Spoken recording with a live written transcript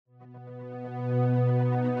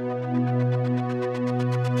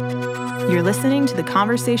You're listening to the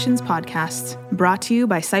Conversations Podcast, brought to you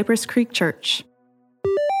by Cypress Creek Church.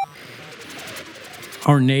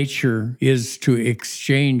 Our nature is to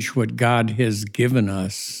exchange what God has given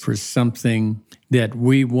us for something that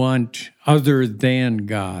we want other than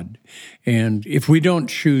God. And if we don't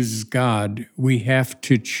choose God, we have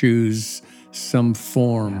to choose some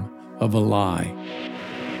form of a lie.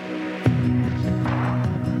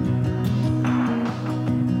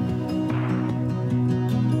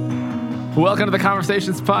 Welcome to the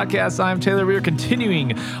Conversations Podcast. I'm Taylor. We are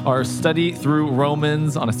continuing our study through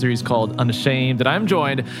Romans on a series called Unashamed, and I'm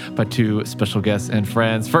joined by two special guests and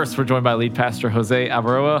friends. First, we're joined by lead pastor Jose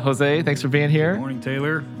Avaroa. Jose, thanks for being here. Good morning,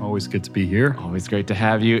 Taylor. Always good to be here. Always great to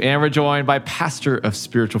have you. And we're joined by pastor of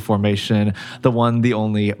Spiritual Formation, the one, the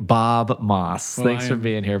only, Bob Maas. Well, Thanks for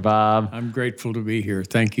being here, Bob. I'm grateful to be here.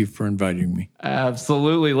 Thank you for inviting me.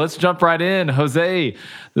 Absolutely. Let's jump right in. Jose,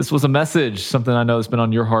 this was a message, something I know has been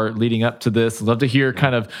on your heart leading up to this. I'd love to hear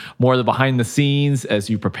kind of more of the behind the scenes as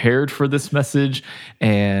you prepared for this message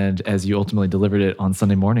and as you ultimately delivered it on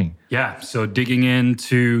Sunday morning. Yeah, so digging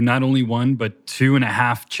into not only one, but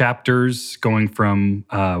 2.5 chapters, going from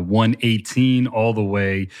 118 all the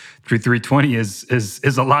way through 320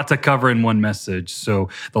 is a lot to cover in one message. So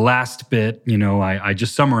the last bit, I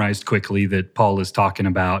just summarized quickly that Paul is talking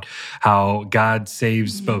about how God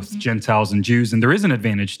saves both Gentiles and Jews, and there is an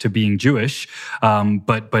advantage to being Jewish,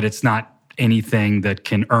 but it's not anything that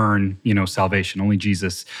can earn, salvation. Only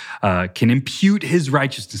Jesus can impute his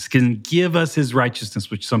righteousness, can give us his righteousness,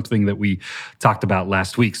 which is something that we talked about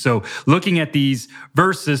last week. So looking at these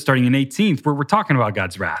verses starting in 18th, where we're talking about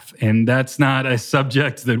God's wrath. And that's not a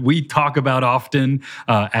subject that we talk about often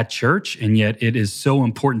at church. And yet it is so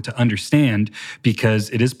important to understand because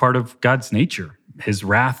it is part of God's nature. His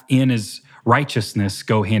wrath and his righteousness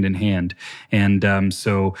go hand in hand. And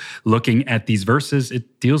so looking at these verses,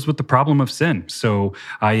 it deals with the problem of sin. So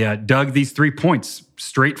I dug these 3 points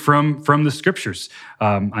straight from the scriptures.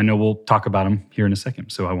 I know we'll talk about them here in a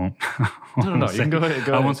second, so I won't. No, you can go ahead.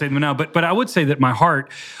 I won't say them now, but I would say that my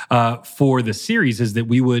heart for the series is that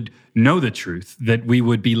we would know the truth, that we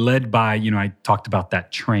would be led by, I talked about that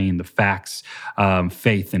train, the facts,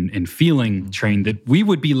 faith, and feeling train, that we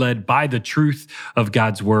would be led by the truth of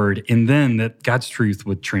God's word, and then that God's truth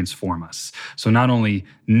would transform us. So not only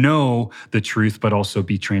know the truth, but also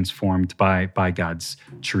be transformed by God's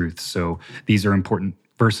truth. So these are important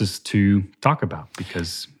verses to talk about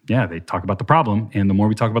because, they talk about the problem. And the more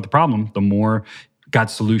we talk about the problem, the more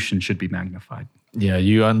God's solution should be magnified. Yeah,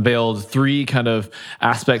 you unveiled 3 kind of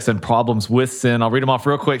aspects and problems with sin. I'll read them off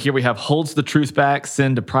real quick. Here we have holds the truth back,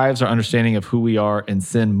 sin deprives our understanding of who we are, and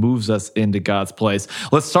sin moves us into God's place.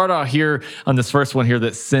 Let's start out here on this first one here,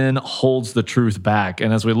 that sin holds the truth back.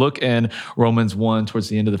 And as we look in Romans 1, towards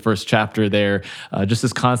the end of the first chapter there, just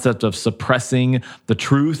this concept of suppressing the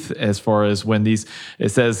truth, as far as when it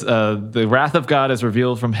says, the wrath of God is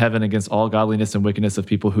revealed from heaven against all godliness and wickedness of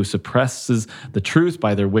people who suppresses the truth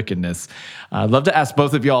by their wickedness. I'd love to ask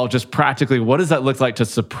both of y'all just practically, what does that look like to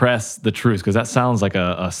suppress the truth? Because that sounds like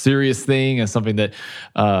a serious thing and something that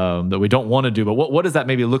we don't want to do. But what does that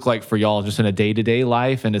maybe look like for y'all just in a day-to-day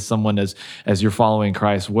life? And as someone, as you're following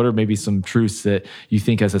Christ, what are maybe some truths that you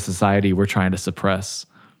think as a society we're trying to suppress?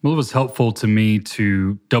 Well, it was helpful to me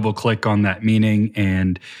to double click on that meaning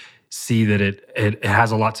and see that it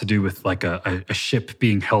has a lot to do with like a ship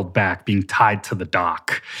being held back, being tied to the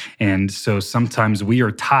dock. And so sometimes we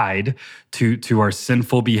are tied to our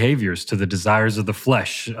sinful behaviors, to the desires of the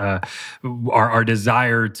flesh, our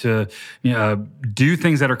desire to do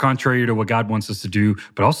things that are contrary to what God wants us to do,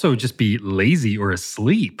 but also just be lazy or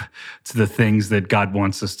asleep to the things that God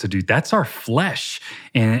wants us to do. That's our flesh.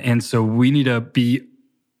 And so we need to be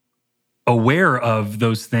aware of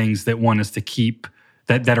those things that want us to keep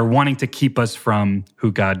that are wanting to keep us from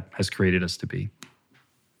who God has created us to be.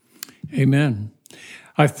 Amen.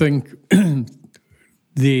 I think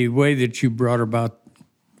the way that you brought about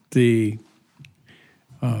the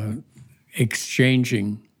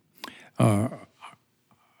exchanging, our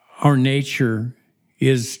nature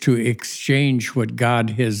is to exchange what God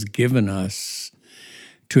has given us,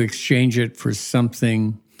 to exchange it for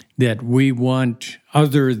something that we want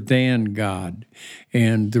other than God.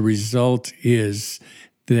 And the result is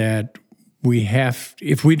that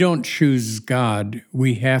if we don't choose God,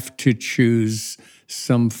 we have to choose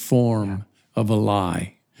some form of a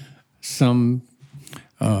lie, some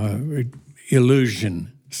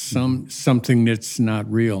illusion, something that's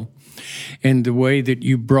not real. And the way that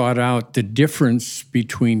you brought out the difference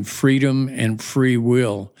between freedom and free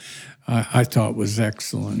will, I thought was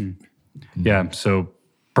excellent. Yeah, so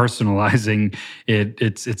personalizing it,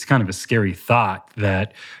 it's kind of a scary thought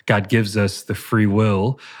that God gives us the free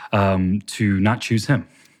will to not choose Him.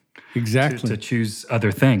 Exactly. To choose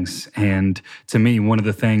other things. And to me, one of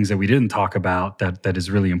the things that we didn't talk about that is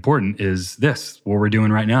really important is this, what we're doing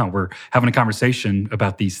right now. We're having a conversation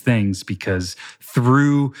about these things because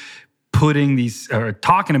through putting these, or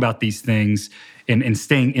talking about these things and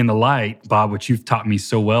staying in the light, Bob, which you've taught me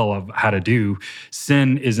so well of how to do,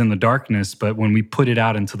 sin is in the darkness, but when we put it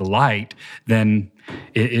out into the light, then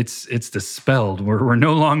it's dispelled. We're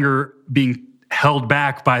no longer being held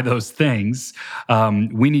back by those things.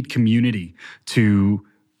 We need community to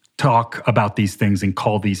talk about these things and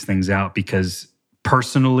call these things out, because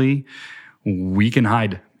personally, we can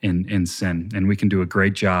hide in sin, and we can do a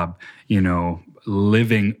great job,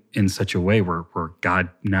 living in such a way where God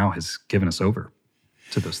now has given us over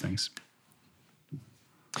to those things.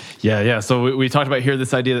 Yeah. So we talked about here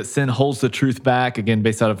this idea that sin holds the truth back, again,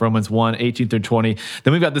 based out of Romans 1, 18 through 20.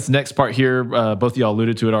 Then we've got this next part here. Both of y'all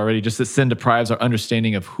alluded to it already, just that sin deprives our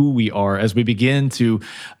understanding of who we are as we begin to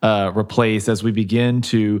replace, as we begin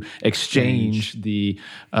to exchange the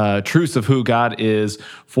truths of who God is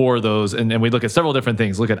for those. And we look at several different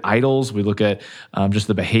things. Look at idols. We look at just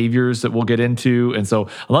the behaviors that we'll get into. And so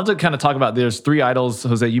I'd love to kind of talk about, there's three idols,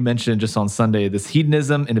 Jose, you mentioned just on Sunday, this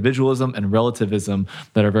hedonism, individualism, and relativism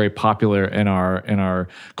that are very popular in our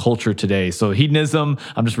culture today. So hedonism,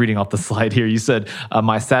 I'm just reading off the slide here. You said,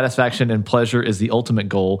 my satisfaction and pleasure is the ultimate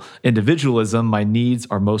goal. Individualism, my needs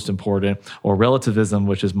are most important. Or relativism,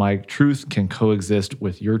 which is my truth can coexist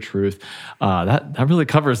with your truth. That really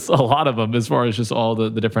covers a lot of them as far as just all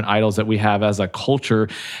the different idols that we have as a culture.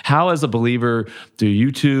 How, as a believer, do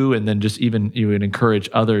you two, and then just even you would encourage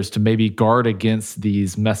others to maybe guard against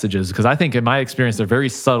these messages? Because I think in my experience, they're very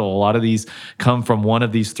subtle. A lot of these come from one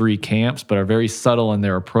of these three camps, but are very subtle in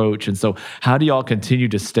their approach. And so how do y'all continue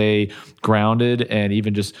to stay grounded and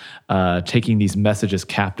even just taking these messages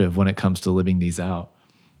captive when it comes to living these out?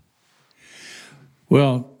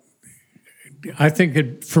 Well, I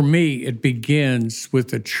think for me, it begins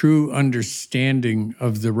with a true understanding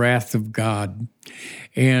of the wrath of God.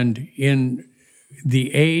 And in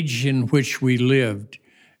the age in which we live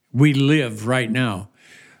right now,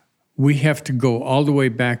 we have to go all the way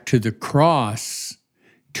back to the cross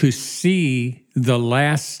to see the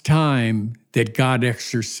last time that God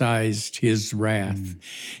exercised His wrath.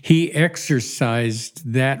 He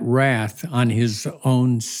exercised that wrath on His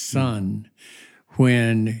own Son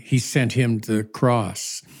when He sent Him to the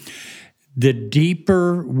cross. The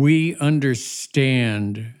deeper we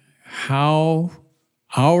understand how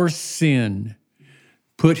our sin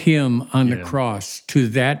put Him on the cross, to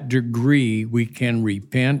that degree we can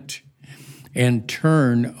repent and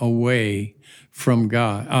turn away from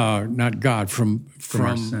God, from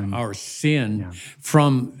our sin,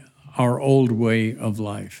 from our old way of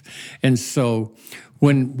life. And so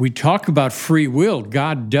when we talk about free will,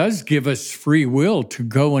 God does give us free will to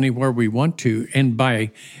go anywhere we want to. And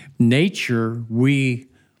by nature, we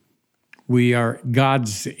are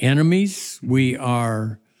God's enemies.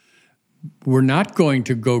 We're not going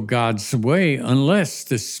to go God's way unless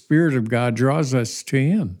the Spirit of God draws us to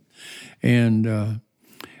Him. And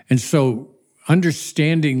so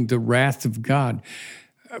understanding the wrath of God,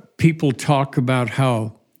 people talk about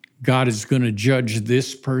how God is going to judge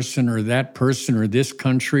this person or this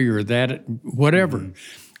country or that, whatever. Mm-hmm.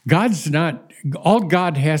 God's not, all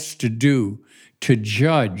God has to do to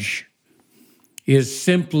judge is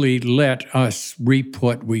simply let us reap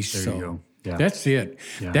what we sow. Yeah. That's it.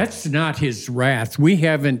 Yeah. That's not His wrath. We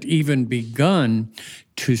haven't even begun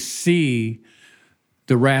to see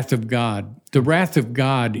the wrath of God. The wrath of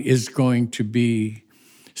God is going to be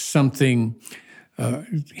something,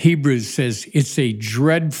 Hebrews says, it's a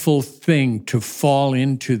dreadful thing to fall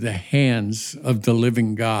into the hands of the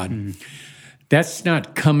living God. Mm. That's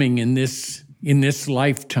not coming in this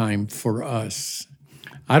lifetime for us.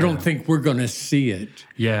 I don't think we're going to see it.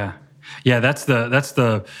 Yeah. That's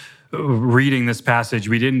the reading this passage.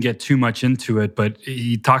 We didn't get too much into it, but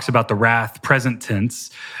he talks about the wrath, present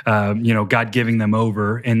tense, God giving them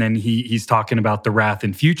over. And then he's talking about the wrath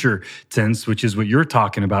in future tense, which is what you're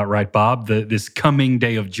talking about, right, Bob? This coming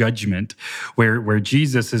day of judgment where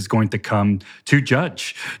Jesus is going to come to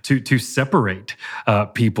judge, to separate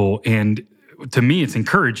people. And to me, it's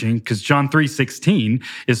encouraging because John 3:16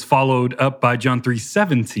 is followed up by John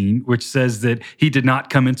 3:17, which says that He did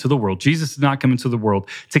not come into the world. Jesus did not come into the world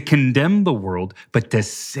to condemn the world, but to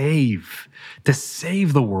save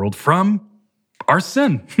the world from our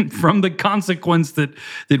sin, from the consequence that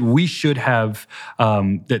we should have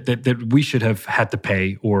that we should have had to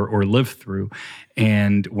pay or live through.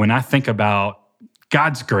 And when I think about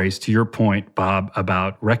God's grace, to your point, Bob,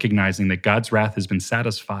 about recognizing that God's wrath has been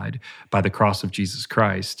satisfied by the cross of Jesus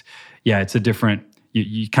Christ. Yeah, it's a different,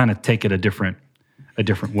 you kind of take it a different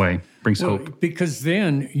way. Brings hope. Because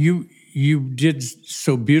then you did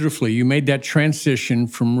so beautifully. You made that transition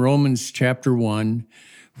from Romans chapter 1,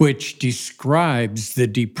 which describes the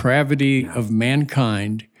depravity of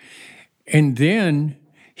mankind, and then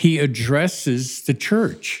he addresses the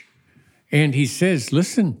church. And he says,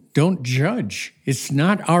 listen, don't judge. It's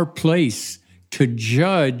not our place to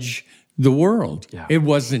judge the world. Yeah. It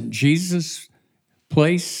wasn't Jesus'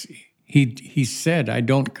 place. He said, I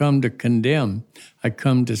don't come to condemn, I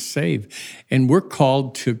come to save. And we're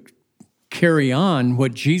called to carry on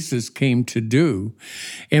what Jesus came to do.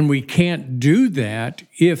 And we can't do that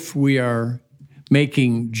if we are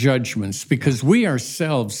making judgments, because we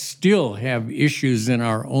ourselves still have issues in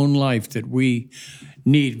our own life that we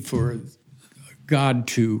need for God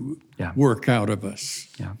to work out of us.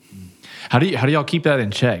 Yeah. How do y'all keep that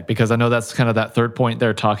in check? Because I know that's kind of that third point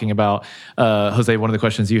they're talking about. Jose, one of the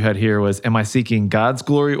questions you had here was, am I seeking God's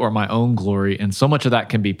glory or my own glory? And so much of that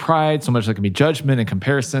can be pride, so much of that can be judgment and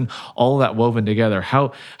comparison, all of that woven together.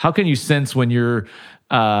 How can you sense when you're,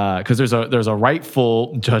 because there's a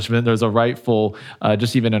rightful judgment, there's a rightful,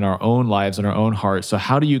 just even in our own lives, in our own hearts. So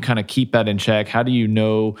how do you kind of keep that in check? How do you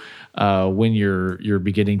know when you're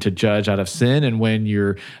beginning to judge out of sin and when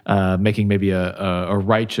you're making maybe a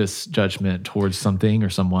righteous judgment towards something or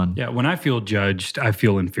someone? Yeah, when I feel judged, I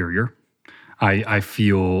feel inferior. I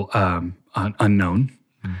feel unknown.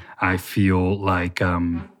 I feel like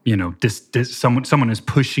someone is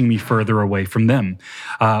pushing me further away from them.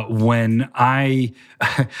 When I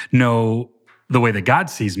know the way that God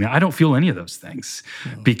sees me, I don't feel any of those things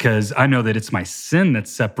because I know that it's my sin that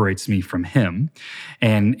separates me from Him.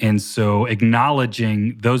 And so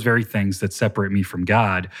acknowledging those very things that separate me from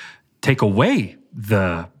God take away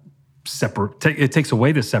it takes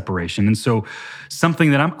away the separation. And so something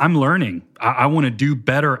that I'm learning, I want to do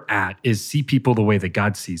better at is see people the way that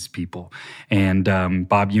God sees people. And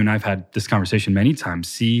Bob, you and I have had this conversation many times,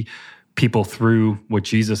 see people through what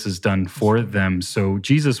Jesus has done for them. So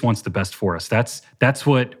Jesus wants the best for us. That's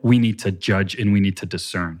what we need to judge and we need to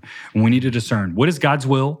discern. And we need to discern what is God's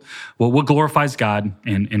will, what glorifies God,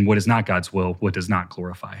 and what is not God's will, what does not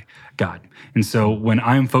glorify God. And so when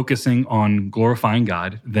I'm focusing on glorifying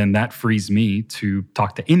God, then that frees me to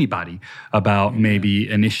talk to anybody about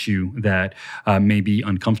maybe an issue that may be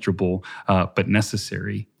uncomfortable but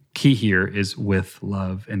necessary. Key here is with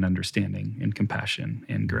love and understanding and compassion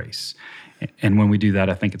and grace. And when we do that,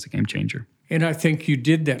 I think it's a game changer. And I think you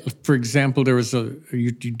did that. For example,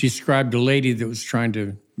 you described a lady that was trying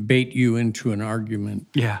to bait you into an argument.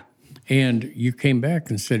 Yeah. And you came back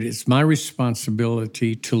and said, it's my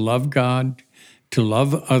responsibility to love God, to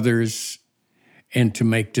love others, and to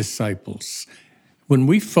make disciples. When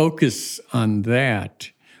we focus on that,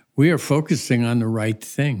 we are focusing on the right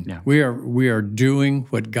thing. Yeah. We are doing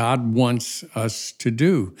what God wants us to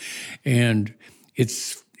do. And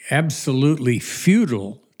it's absolutely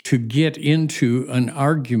futile to get into an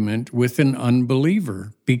argument with an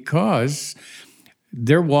unbeliever because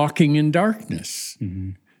they're walking in darkness.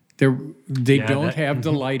 Mm-hmm. They don't have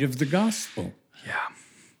the light of the gospel.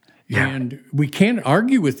 Yeah. And we can't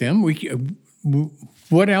argue with them.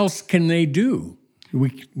 What else can they do?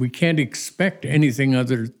 We can't expect anything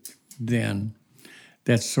other than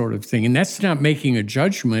that sort of thing. And that's not making a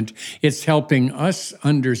judgment. It's helping us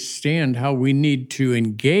understand how we need to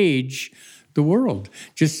engage the world.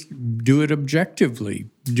 Just do it objectively.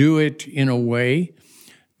 Do it in a way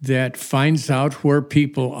that finds out where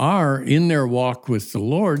people are in their walk with the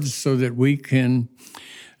Lord so that we can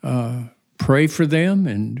pray for them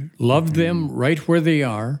and love them right where they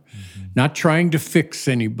are, not trying to fix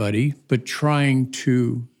anybody, but trying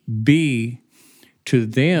to be to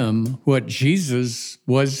them what Jesus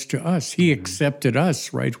was to us. He accepted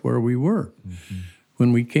us right where we were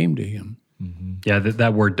when we came to Him. Yeah,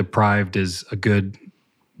 that word deprived is a good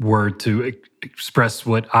word to express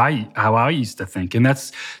how I used to think. And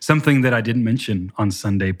that's something that I didn't mention on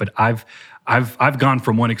Sunday, but I've gone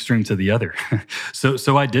from one extreme to the other.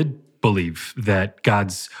 So I did believe that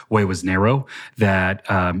God's way was narrow, that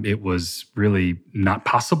it was really not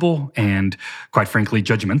possible, and quite frankly,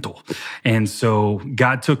 judgmental. And so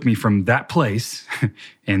God took me from that place,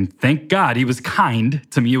 and thank God He was kind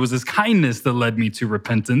to me. It was His kindness that led me to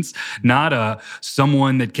repentance, not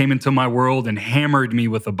someone that came into my world and hammered me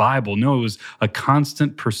with a Bible. No, it was a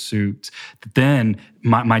constant pursuit. Then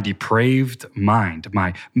my depraved mind,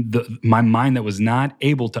 my mind that was not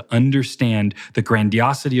able to understand the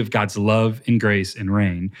grandiosity of God's love and grace and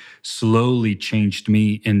reign, slowly changed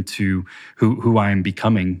me into who I am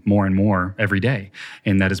becoming more and more every day.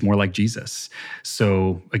 And that is more like Jesus.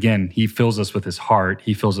 So again, he fills us with his heart.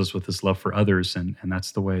 He fills us with his love for others. And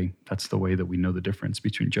that's the way that we know the difference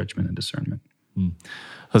between judgment and discernment.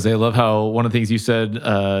 Jose, I love how one of the things you said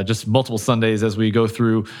just multiple Sundays as we go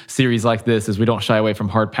through series like this is we don't shy away from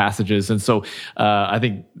hard passages. And so I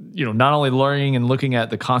think, not only learning and looking at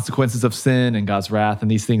the consequences of sin and God's wrath and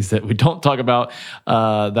these things that we don't talk about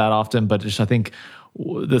that often, but just I think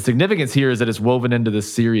the significance here is that it's woven into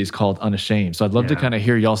this series called Unashamed. So I'd love to kind of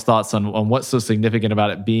hear y'all's thoughts on what's so significant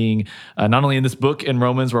about it being not only in this book in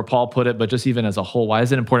Romans where Paul put it, but just even as a whole. Why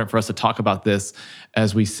is it important for us to talk about this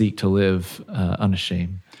as we seek to live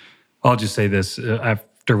unashamed? I'll just say this.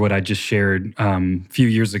 After what I just shared, a few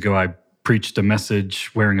years ago, I preached a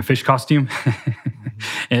message wearing a fish costume,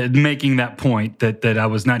 and making that point that I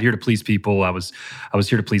was not here to please people. I was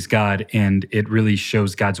here to please God, and it really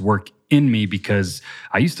shows God's work in me because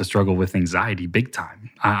I used to struggle with anxiety big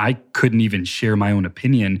time. I couldn't even share my own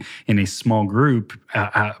opinion in a small group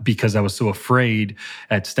because I was so afraid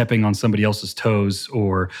at stepping on somebody else's toes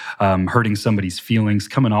or hurting somebody's feelings,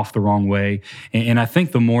 coming off the wrong way. And I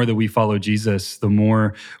think the more that we follow Jesus, the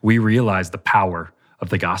more we realize the power of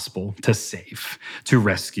the gospel to save, to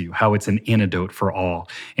rescue, how it's an antidote for all.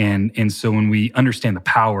 And so when we understand the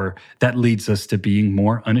power, that leads us to being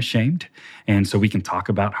more unashamed. And so we can talk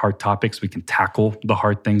about hard topics, we can tackle the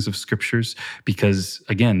hard things of scriptures, because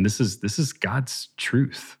again, this is God's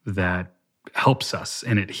truth that helps us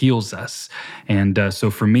and it heals us. And so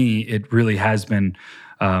for me, it really has been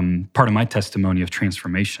part of my testimony of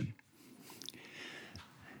transformation.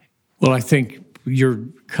 Well, I think your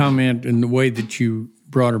comment and the way that you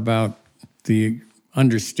brought about the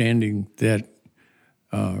understanding that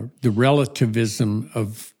the relativism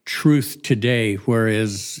of truth today,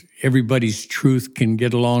 whereas everybody's truth can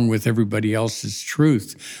get along with everybody else's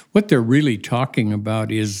truth, what they're really talking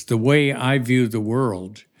about is the way I view the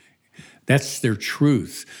world. That's their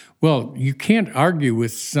truth. Well, you can't argue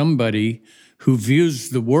with somebody who views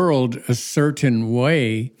the world a certain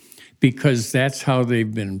way because that's how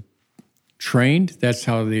they've been trained, that's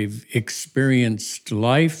how they've experienced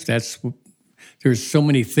life. There's so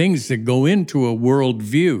many things that go into a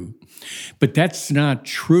worldview, but that's not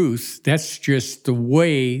truth. That's just the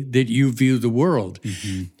way that you view the world.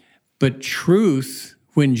 Mm-hmm. But truth,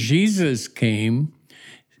 when Jesus came,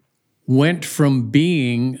 went from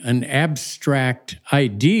being an abstract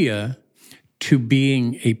idea to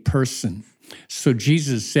being a person. So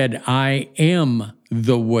Jesus said, I am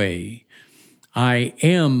the way. I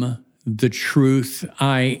am the truth.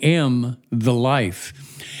 I am the life.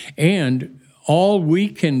 And all we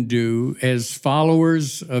can do as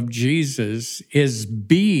followers of Jesus is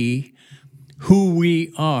be who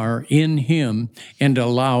we are in him and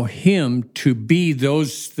allow him to be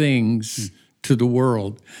those things to the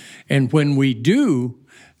world. And when we do,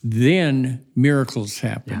 then miracles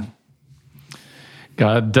happen. Yeah.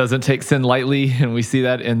 God doesn't take sin lightly, and we see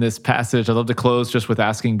that in this passage. I'd love to close just with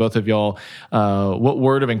asking both of y'all what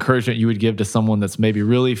word of encouragement you would give to someone that's maybe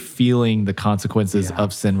really feeling the consequences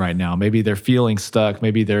of sin right now. Maybe they're feeling stuck.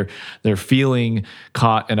 Maybe they're feeling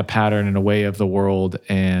caught in a pattern in a way of the world.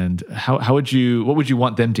 And what would you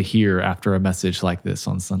want them to hear after a message like this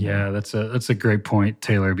on Sunday? Yeah, that's a great point,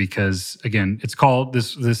 Taylor, because again, it's called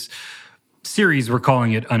this series, we're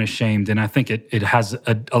calling it Unashamed, and I think it has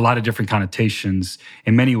a lot of different connotations.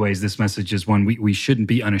 In many ways, this message is one we shouldn't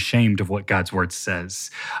be unashamed of what God's word says.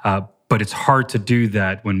 But it's hard to do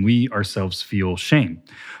that when we ourselves feel shame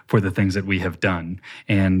for the things that we have done.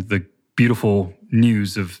 And the beautiful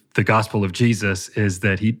news of the gospel of Jesus is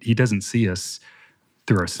that he doesn't see us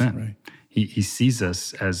through our sin. Right. He sees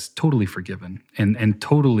us as totally forgiven and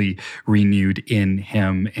totally renewed in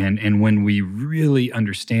him. And when we really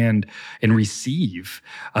understand and receive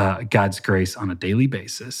God's grace on a daily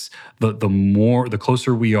basis, the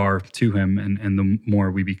closer we are to him and the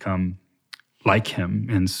more we become like him.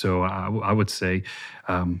 And so I would say,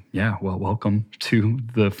 welcome to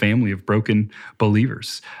the family of broken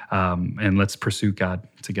believers. And let's pursue God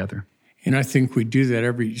together. And I think we do that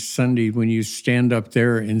every Sunday when you stand up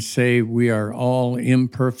there and say, we are all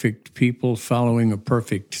imperfect people following a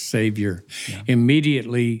perfect Savior. Yeah.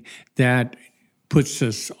 Immediately, that puts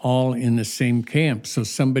us all in the same camp. So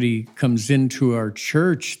somebody comes into our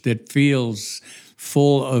church that feels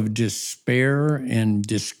full of despair and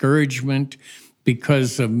discouragement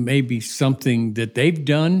because of maybe something that they've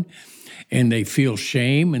done, and they feel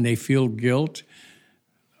shame and they feel guilt.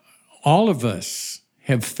 All of us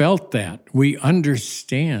have felt that. We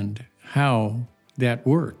understand how that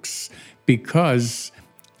works because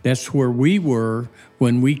that's where we were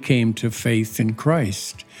when we came to faith in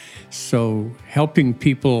Christ. So helping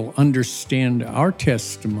people understand our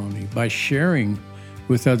testimony by sharing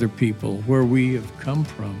with other people where we have come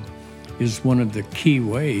from is one of the key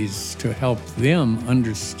ways to help them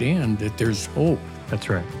understand that there's hope. That's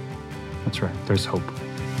right. That's right. There's hope.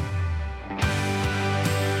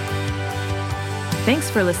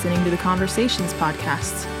 Thanks for listening to the Conversations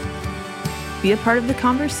podcast. Be a part of the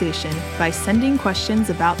conversation by sending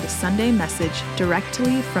questions about the Sunday message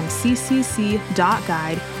directly from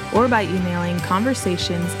ccc.guide or by emailing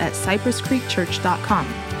conversations@cypresscreekchurch.com.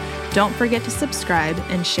 Don't forget to subscribe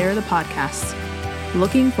and share the podcast.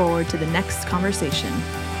 Looking forward to the next conversation.